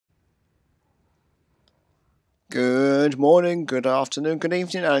Good morning, good afternoon, good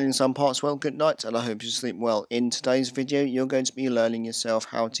evening, and in some parts, well, good night, and I hope you sleep well. In today's video, you're going to be learning yourself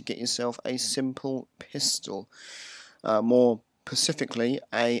how to get yourself a simple pistol. More specifically,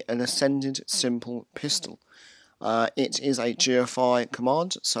 an Ascendant simple pistol. It is a GFI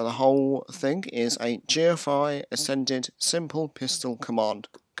command, so the whole thing is a GFI Ascendant simple pistol command.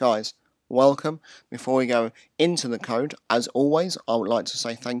 Guys, welcome. Before we go into the code, as always, I would like to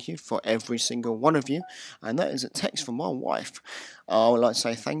say thank you for every single one of you, and that is a text from my wife. I would like to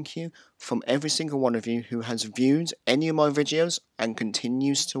say thank you from every single one of you who has viewed any of my videos and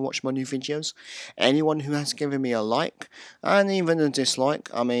continues to watch my new videos. Anyone who has given me a like and even a dislike.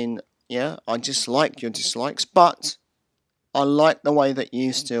 I mean, yeah, I dislike your dislikes, but I like the way that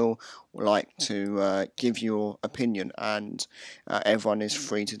you still like to give your opinion, and everyone is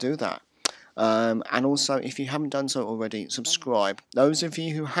free to do that. And also, if you haven't done so already, subscribe. Those of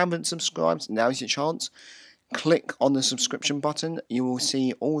you who haven't subscribed, now's your chance. Click on the subscription button. You will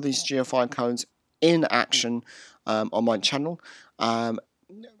see all these GFI codes in action on my channel.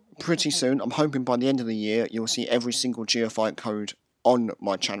 Pretty soon, I'm hoping by the end of the year, you'll see every single GFI code on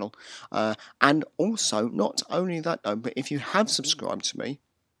my channel. And also, not only that though, but if you have subscribed to me,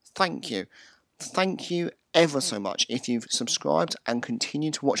 thank you. Thank you ever so much. If you've subscribed and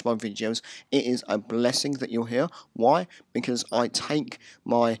continue to watch my videos, it is a blessing that you're here. Why? Because I take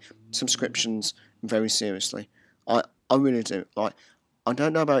my subscriptions very seriously. I really do. Like, I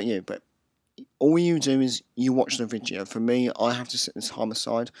don't know about you, but all you do is you watch the video. For me, I have to set the time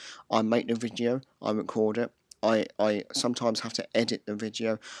aside. I make the video, I record it. I sometimes have to edit the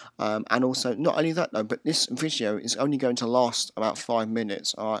video, and also, not only that though, but this video is only going to last about 5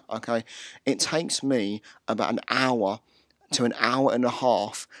 minutes, alright, okay? It takes me about an hour to an hour and a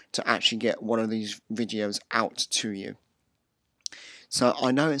half to actually get one of these videos out to you. So I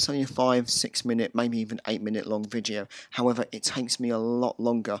know it's only a 5-6 minute, maybe even 8 minute long video, however, it takes me a lot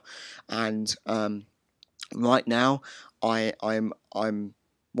longer, and right now, I'm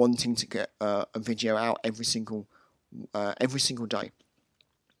wanting to get a video out every single day.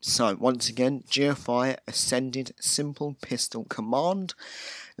 So once again, GFI Ascended Simple Pistol Command.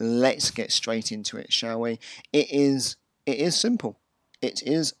 Let's get straight into it, shall we? It is simple. It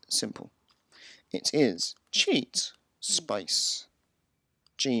is simple. It is cheat space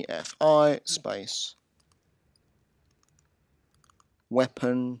GFI space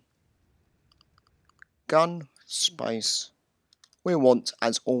weapon gun space. We want,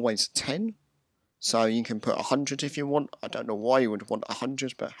 as always, 10. So you can put 100 if you want. I don't know why you would want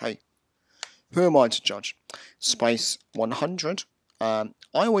 100, but hey, who am I to judge? Space 100. I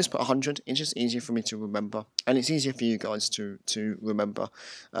always put 100. It's just easier for me to remember, and it's easier for you guys to remember,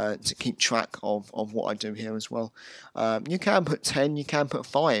 to keep track of what I do here as well. You can put 10. You can put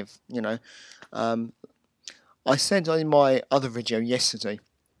 5. You know, I said in my other video yesterday,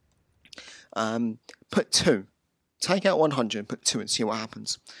 put 2. Take out 100, put 2 and see what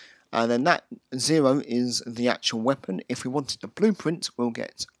happens. And then that 0 is the actual weapon. If we wanted the blueprint, we'll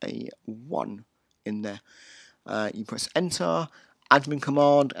get a 1 in there. You press enter, admin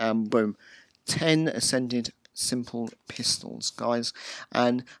command, and boom. 10 Ascended simple pistols, guys.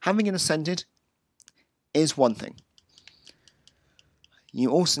 And having an Ascended is one thing.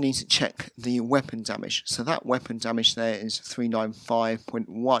 You also need to check the weapon damage. So that weapon damage there is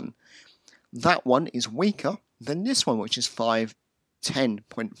 395.1. That one is weaker than this one, which is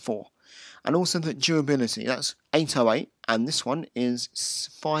 510.4, and also the durability, that's 808, and this one is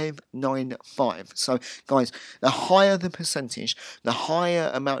 595. So guys, the higher the percentage, the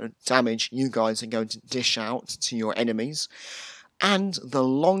higher amount of damage you guys are going to dish out to your enemies, and the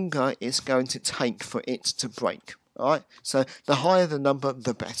longer it's going to take for it to break. Alright, so the higher the number,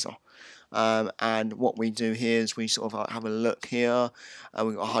 the better. And what we do here is we sort of have a look here.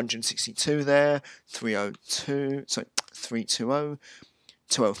 We've got 162 there, 302, sorry, 320,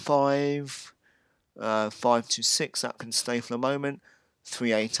 205, 526, that can stay for a moment,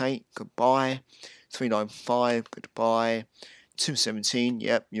 388, goodbye, 395, goodbye, 217,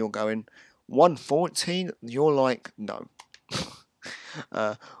 yep, you're going, 114, you're like, no.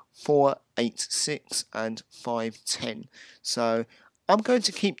 486 and 510. So I'm going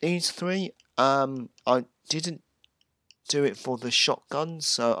to keep these 3. I didn't do it for the shotguns,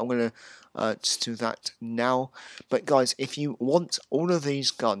 so I'm going to just do that now. But guys, if you want all of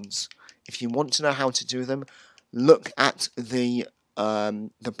these guns, if you want to know how to do them, look at the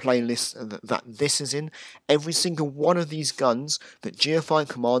playlist that this is in. Every single one of these guns, that GFI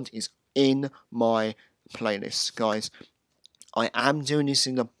command is in my playlist, guys. I am doing this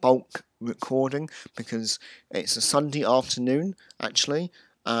in a bulk recording because it's a Sunday afternoon, actually,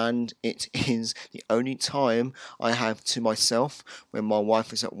 and it is the only time I have to myself when my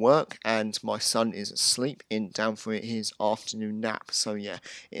wife is at work and my son is asleep down for his afternoon nap. So yeah,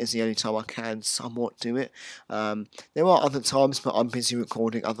 it is the only time I can somewhat do it. There are other times, but I'm busy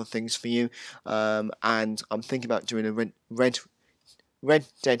recording other things for you, and I'm thinking about doing a Red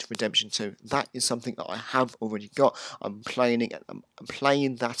Dead Redemption 2. That is something that I have already got. I'm playing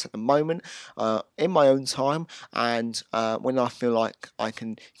that at the moment in my own time, and when I feel like I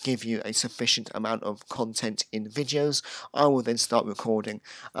can give you a sufficient amount of content in videos, I will then start recording.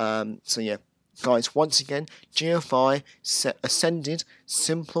 So yeah, guys, once again, GFI Ascended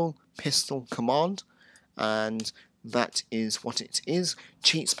Simple Pistol Command, and that is what it is.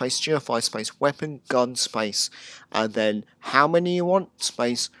 Cheat space, GFI space, weapon, gun space, and then how many you want,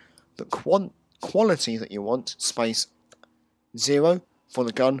 space, the quality that you want, space, 0 for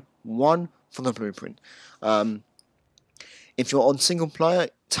the gun, 1 for the blueprint. If you're on single player,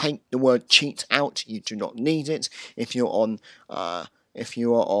 take the word cheat out, you do not need it. If you are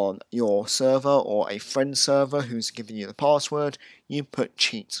on your server or a friend server who's giving you the password, you put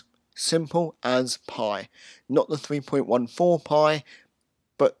cheat. Simple as pie. Not the 3.14 pie,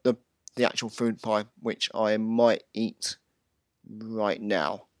 but the actual food pie, which I might eat right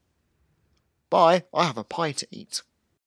now. Bye, I have a pie to eat.